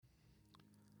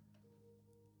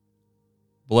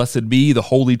Blessed be the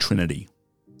Holy Trinity,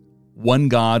 one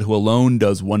God who alone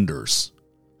does wonders,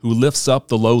 who lifts up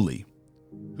the lowly,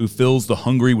 who fills the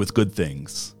hungry with good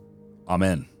things.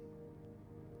 Amen.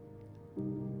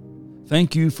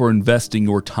 Thank you for investing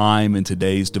your time in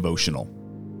today's devotional.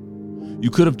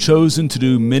 You could have chosen to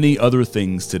do many other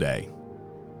things today,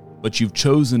 but you've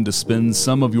chosen to spend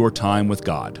some of your time with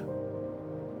God.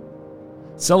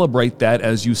 Celebrate that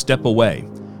as you step away,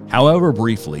 however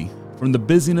briefly, from the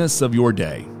busyness of your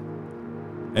day,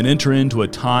 and enter into a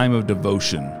time of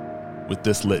devotion with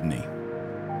this litany.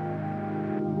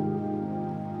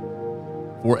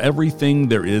 For everything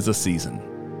there is a season,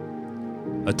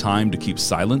 a time to keep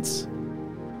silence,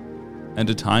 and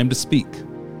a time to speak.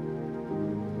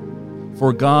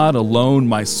 For God alone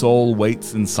my soul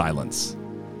waits in silence.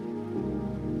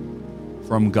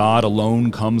 From God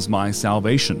alone comes my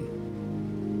salvation.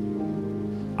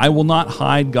 I will not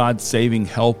hide God's saving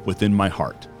help within my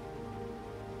heart.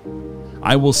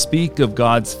 I will speak of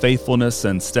God's faithfulness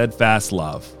and steadfast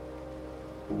love.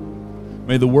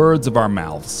 May the words of our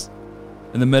mouths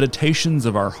and the meditations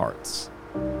of our hearts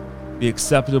be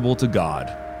acceptable to God,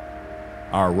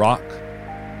 our rock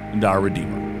and our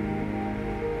Redeemer.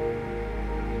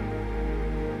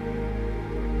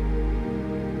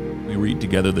 We read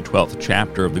together the 12th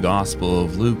chapter of the Gospel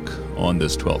of Luke on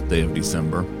this 12th day of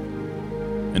December.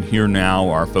 And hear now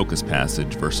our focus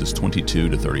passage, verses 22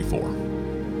 to 34.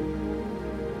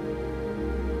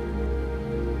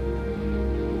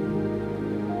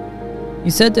 He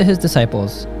said to his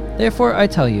disciples, "Therefore I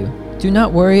tell you, do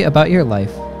not worry about your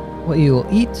life, what you will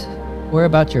eat, or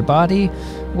about your body,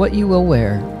 what you will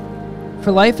wear.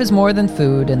 For life is more than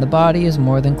food, and the body is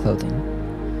more than clothing.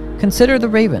 Consider the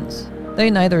ravens. They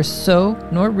neither sow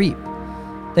nor reap.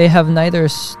 They have neither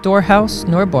storehouse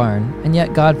nor barn, and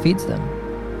yet God feeds them.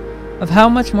 Of how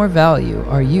much more value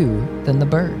are you than the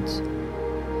birds?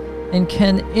 And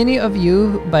can any of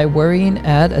you, by worrying,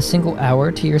 add a single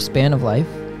hour to your span of life?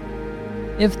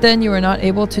 If then you are not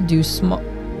able to do so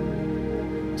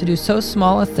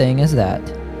small a thing as that,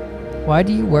 why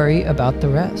do you worry about the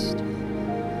rest?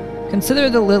 Consider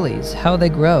the lilies, how they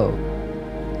grow.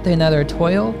 They neither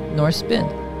toil nor spin.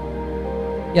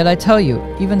 Yet I tell you,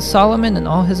 even Solomon in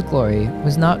all his glory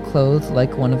was not clothed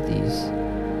like one of these.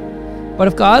 But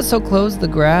if God so clothes the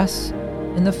grass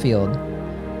in the field,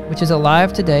 which is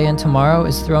alive today and tomorrow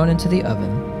is thrown into the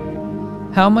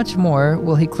oven, how much more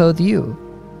will he clothe you,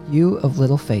 you of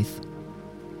little faith?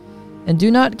 And do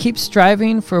not keep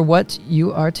striving for what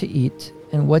you are to eat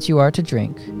and what you are to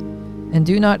drink, and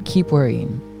do not keep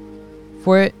worrying.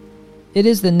 For it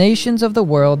is the nations of the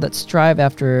world that strive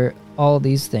after all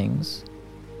these things,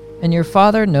 and your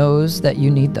Father knows that you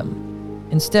need them.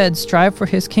 Instead, strive for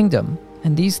his kingdom,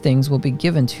 and these things will be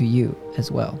given to you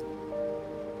as well.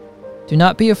 Do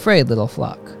not be afraid, little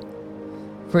flock,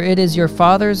 for it is your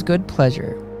Father's good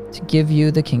pleasure to give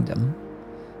you the kingdom.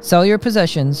 Sell your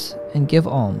possessions and give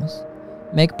alms.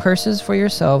 Make purses for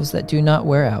yourselves that do not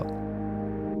wear out,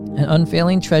 an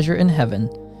unfailing treasure in heaven,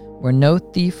 where no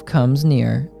thief comes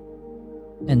near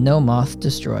and no moth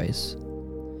destroys.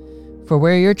 For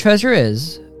where your treasure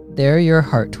is, there your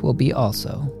heart will be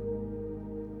also."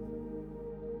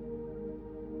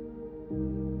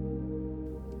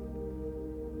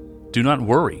 Do not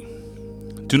worry.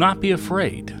 Do not be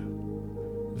afraid.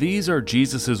 These are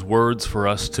Jesus' words for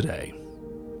us today.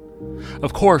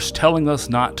 Of course, telling us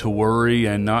not to worry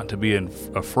and not to be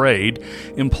afraid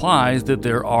implies that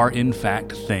there are in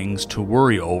fact things to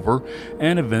worry over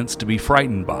and events to be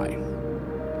frightened by.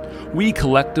 We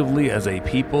collectively as a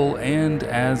people and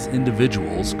as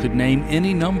individuals could name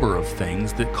any number of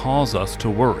things that cause us to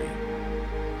worry.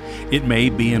 It may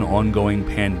be an ongoing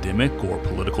pandemic or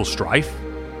political strife.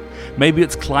 Maybe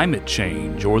it's climate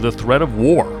change or the threat of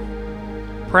war.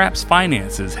 Perhaps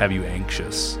finances have you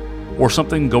anxious, or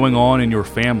something going on in your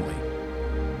family,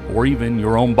 or even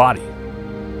your own body.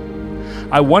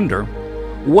 I wonder,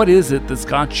 what is it that's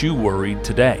got you worried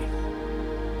today?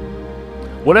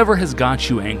 Whatever has got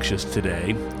you anxious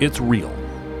today, it's real.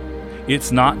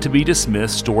 It's not to be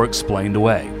dismissed or explained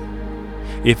away.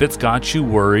 If it's got you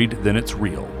worried, then it's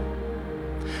real.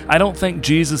 I don't think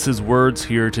Jesus' words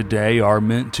here today are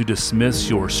meant to dismiss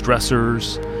your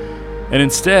stressors, and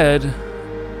instead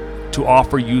to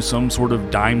offer you some sort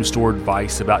of dime store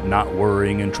advice about not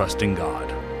worrying and trusting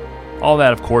God. All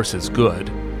that, of course, is good,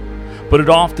 but it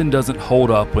often doesn't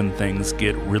hold up when things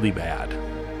get really bad.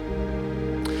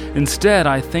 Instead,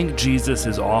 I think Jesus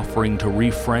is offering to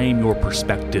reframe your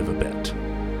perspective a bit.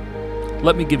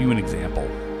 Let me give you an example.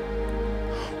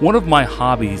 One of my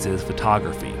hobbies is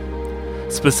photography.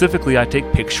 Specifically, I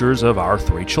take pictures of our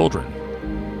 3 children.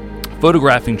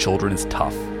 Photographing children is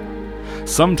tough.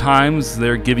 Sometimes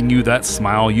they're giving you that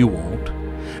smile you want,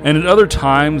 and at other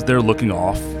times they're looking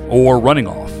off or running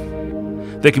off.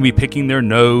 They can be picking their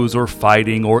nose or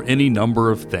fighting or any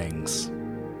number of things.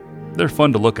 They're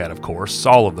fun to look at, of course,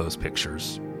 all of those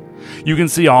pictures. You can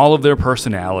see all of their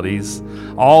personalities,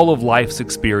 all of life's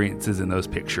experiences in those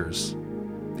pictures,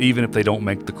 even if they don't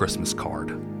make the Christmas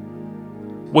card.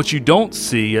 What you don't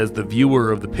see as the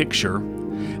viewer of the picture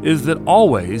is that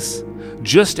always,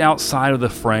 just outside of the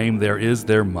frame, there is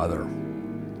their mother,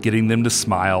 getting them to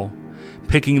smile,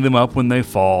 picking them up when they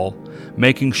fall,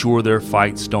 making sure their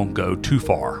fights don't go too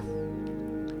far.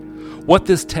 What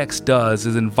this text does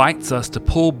is invites us to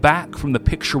pull back from the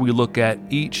picture we look at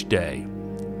each day,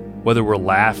 whether we're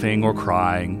laughing or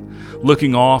crying,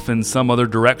 looking off in some other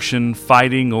direction,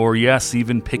 fighting, or yes,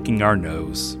 even picking our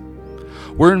nose.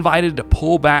 We're invited to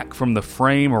pull back from the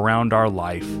frame around our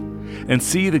life and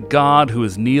see the God who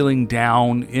is kneeling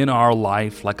down in our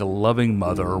life like a loving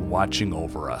mother watching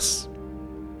over us.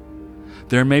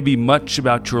 There may be much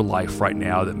about your life right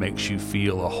now that makes you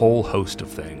feel a whole host of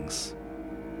things: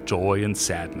 joy and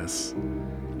sadness,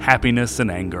 happiness and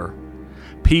anger,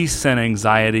 peace and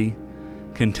anxiety,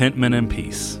 contentment and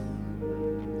peace.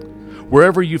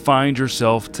 Wherever you find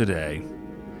yourself today,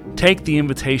 take the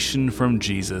invitation from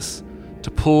Jesus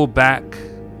to pull back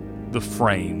the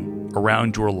frame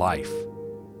around your life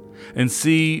and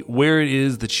see where it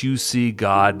is that you see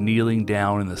God kneeling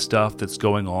down in the stuff that's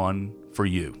going on for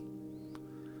you.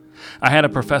 I had a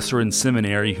professor in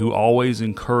seminary who always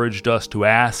encouraged us to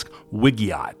ask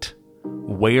Wigiat,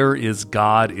 where is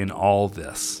God in all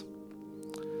this?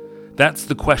 That's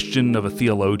the question of a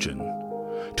theologian,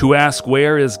 to ask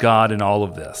where is God in all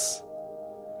of this.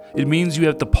 It means you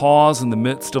have to pause in the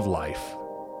midst of life,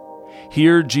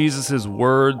 hear Jesus'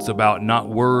 words about not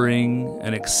worrying,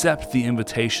 and accept the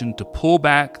invitation to pull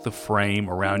back the frame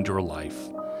around your life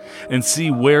and see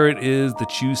where it is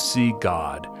that you see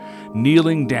God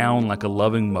kneeling down like a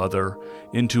loving mother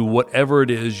into whatever it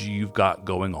is you've got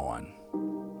going on.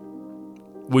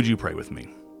 Would you pray with me?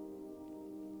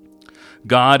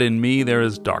 God, in me there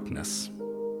is darkness,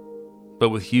 but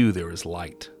with you there is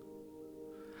light.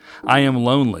 I am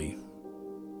lonely,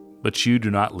 but you do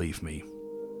not leave me.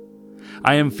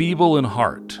 I am feeble in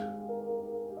heart,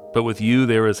 but with you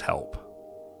there is help.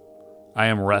 I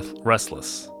am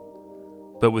restless,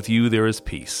 but with you there is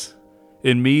peace.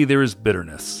 In me there is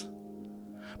bitterness,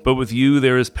 but with you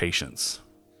there is patience.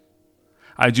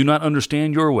 I do not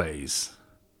understand your ways,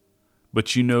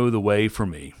 but you know the way for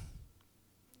me.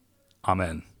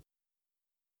 Amen.